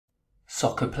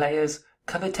Soccer players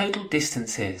cover total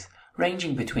distances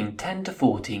ranging between 10 to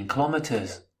 14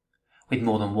 kilometers, with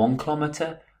more than 1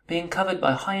 kilometer being covered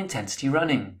by high-intensity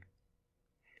running.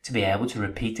 To be able to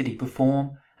repeatedly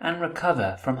perform and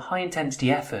recover from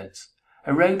high-intensity efforts,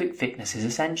 aerobic fitness is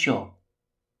essential.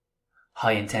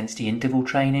 High-intensity interval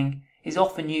training is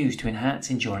often used to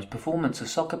enhance endurance performance of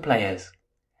soccer players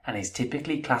and is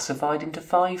typically classified into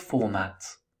 5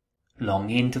 formats.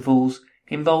 Long intervals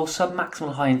involve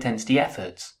submaximal high-intensity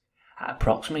efforts at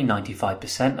approximately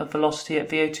 95% of velocity at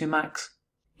VO2 max,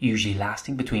 usually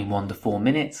lasting between 1 to 4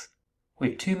 minutes,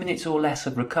 with 2 minutes or less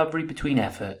of recovery between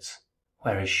efforts,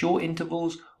 whereas short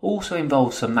intervals also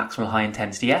involve submaximal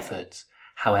high-intensity efforts.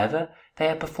 However, they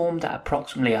are performed at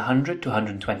approximately 100 to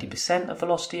 120% of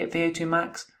velocity at VO2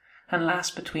 max and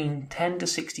last between 10 to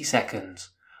 60 seconds,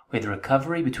 with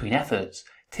recovery between efforts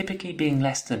typically being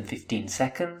less than 15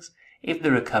 seconds if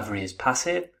the recovery is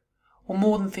passive, or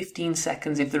more than 15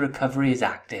 seconds if the recovery is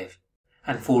active.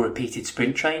 And for repeated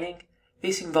sprint training,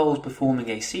 this involves performing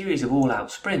a series of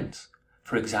all-out sprints,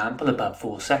 for example above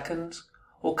 4 seconds,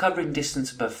 or covering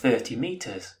distance above 30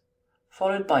 meters,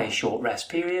 followed by a short rest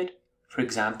period, for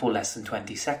example less than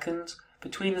 20 seconds,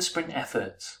 between the sprint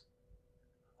efforts.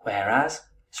 Whereas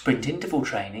sprint interval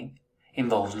training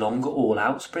involves longer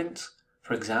all-out sprints,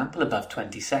 for example above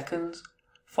 20 seconds,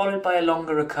 followed by a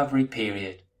longer recovery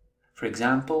period, for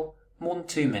example more than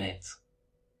 2 minutes.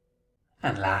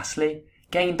 And lastly,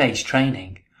 game-based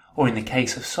training, or in the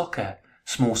case of soccer,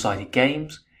 small-sided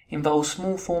games, involves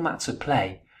small formats of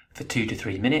play for 2 to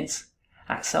 3 minutes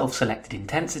at self-selected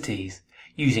intensities,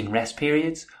 using rest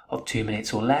periods of 2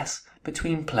 minutes or less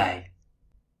between play.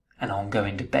 An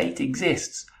ongoing debate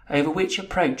exists over which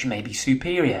approach may be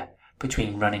superior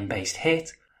between running-based HIIT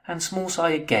and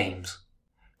small-sided games.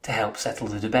 To help settle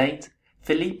the debate,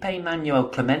 Felipe Manuel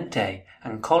Clemente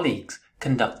and colleagues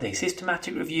conduct a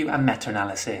systematic review and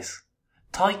meta-analysis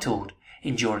titled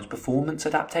Endurance Performance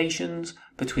Adaptations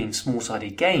between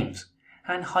Small-Sided Games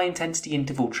and High-Intensity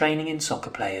Interval Training in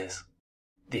Soccer Players.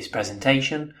 This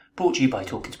presentation, brought to you by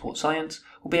Talking Sport Science,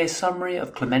 will be a summary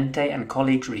of Clemente and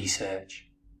colleagues' research.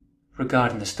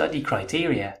 Regarding the study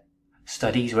criteria,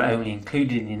 studies were only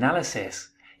included in the analysis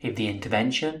if the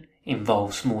intervention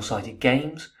involves small-sided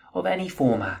games of any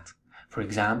format, for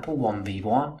example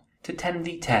 1v1 to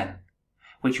 10v10,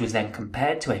 which was then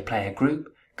compared to a player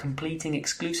group completing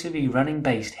exclusively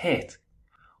running-based HIIT,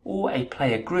 or a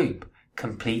player group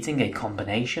completing a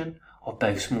combination of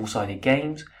both small-sided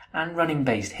games and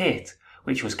running-based HIIT,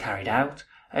 which was carried out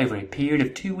over a period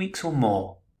of 2 weeks or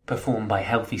more, performed by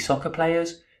healthy soccer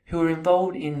players who were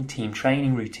involved in team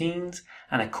training routines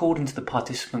and according to the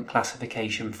participant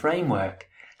classification framework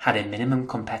had a minimum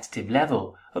competitive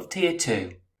level of Tier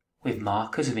 2, with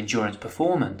markers of endurance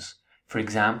performance, for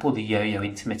example the yo-yo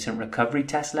intermittent recovery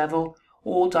test level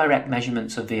or direct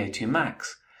measurements of VO2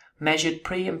 max, measured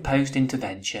pre and post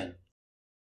intervention.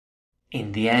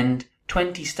 In the end,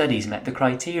 20 studies met the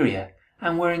criteria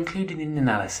and were included in the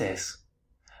analysis.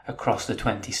 Across the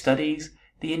 20 studies,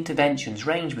 the interventions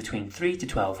range between 3 to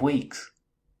 12 weeks,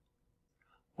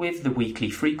 with the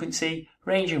weekly frequency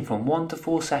ranging from 1 to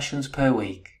 4 sessions per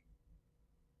week.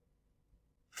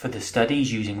 For the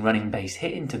studies using running-based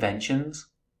HIIT interventions,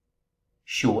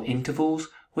 short intervals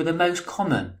were the most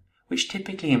common, which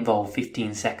typically involve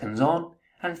 15 seconds on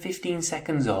and 15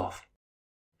 seconds off.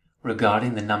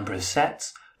 Regarding the number of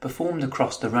sets performed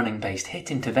across the running-based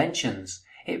HIIT interventions,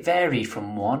 it varied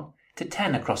from 1 to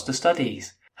 10 across the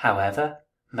studies. However,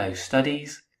 most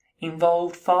studies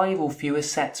involved 5 or fewer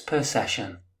sets per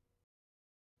session.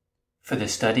 For the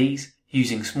studies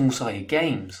using small-sided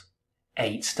games,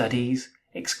 8 studies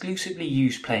exclusively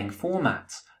used playing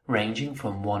formats ranging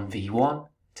from 1v1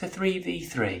 to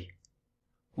 3v3,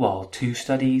 while 2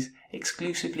 studies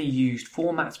exclusively used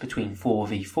formats between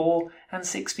 4v4 and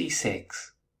 6v6.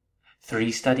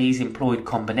 3 studies employed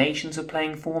combinations of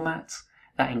playing formats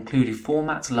that included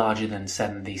formats larger than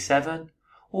 7v7,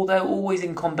 although always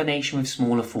in combination with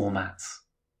smaller formats.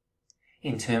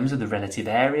 In terms of the relative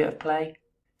area of play,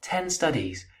 10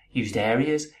 studies used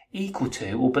areas equal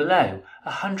to or below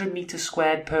 100 meters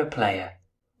squared per player,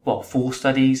 while 4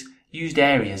 studies used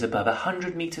areas above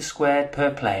 100 meters squared per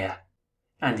player.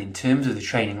 And in terms of the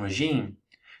training regime,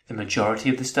 the majority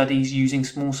of the studies using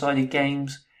small-sided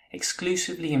games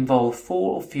exclusively involve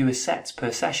 4 or fewer sets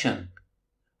per session,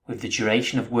 with the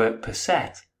duration of work per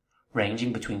set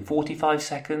ranging between 45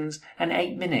 seconds and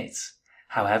 8 minutes.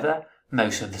 However,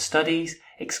 most of the studies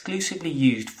exclusively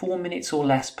used 4 minutes or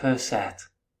less per set.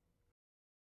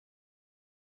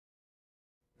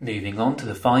 Moving on to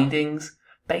the findings,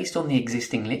 based on the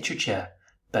existing literature,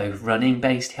 Both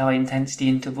running-based high-intensity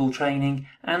interval training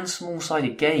and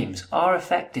small-sided games are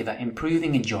effective at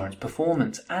improving endurance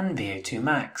performance and VO2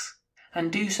 max,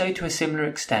 and do so to a similar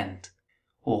extent.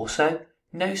 Also,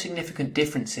 no significant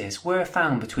differences were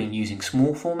found between using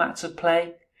small formats of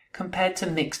play compared to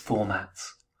mixed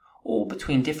formats, or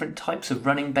between different types of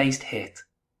running-based HIIT.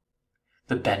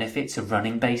 The benefits of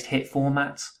running-based HIIT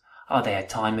formats are they are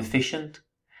time efficient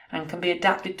and can be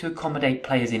adapted to accommodate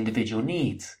players' individual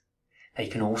needs. They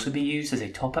can also be used as a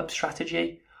top-up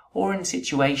strategy or in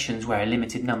situations where a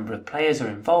limited number of players are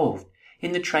involved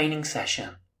in the training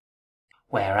session.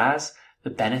 Whereas the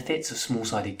benefits of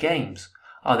small-sided games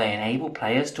are they enable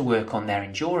players to work on their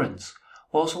endurance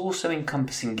whilst also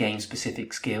encompassing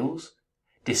game-specific skills,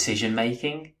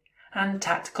 decision-making, and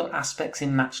tactical aspects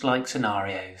in match-like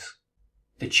scenarios.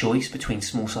 The choice between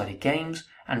small-sided games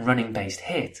and running-based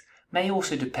HIIT may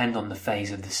also depend on the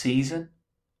phase of the season,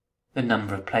 the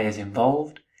number of players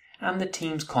involved, and the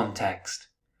team's context.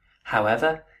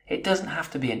 However, it doesn't have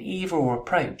to be an either-or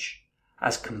approach,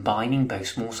 as combining both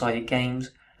small-sided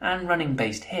games and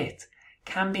running-based HIIT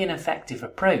can be an effective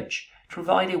approach to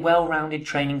provide a well-rounded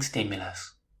training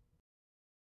stimulus.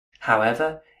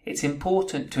 However, it's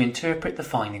important to interpret the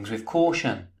findings with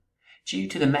caution, due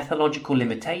to the methodological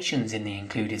limitations in the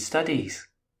included studies.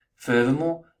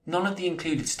 Furthermore, none of the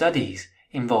included studies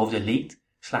involved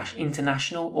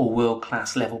elite/international or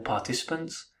world-class level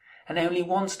participants, and only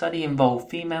one study involved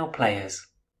female players.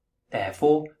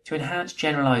 Therefore, to enhance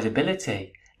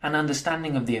generalizability and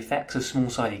understanding of the effects of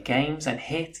small-sided games and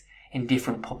HIIT in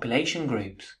different population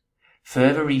groups,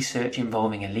 further research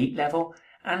involving elite level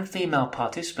and female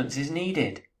participants is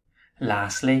needed.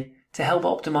 Lastly, to help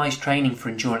optimize training for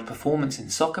endurance performance in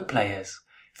soccer players,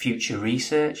 future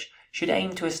research should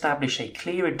aim to establish a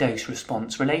clearer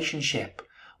dose-response relationship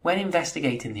when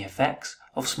investigating the effects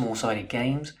of small-sided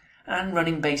games and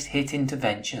running-based HIIT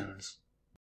interventions.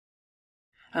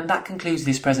 And that concludes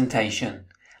this presentation.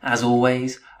 As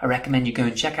always, I recommend you go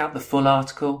and check out the full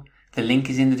article. The link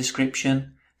is in the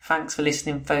description. Thanks for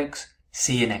listening, folks.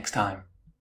 See you next time.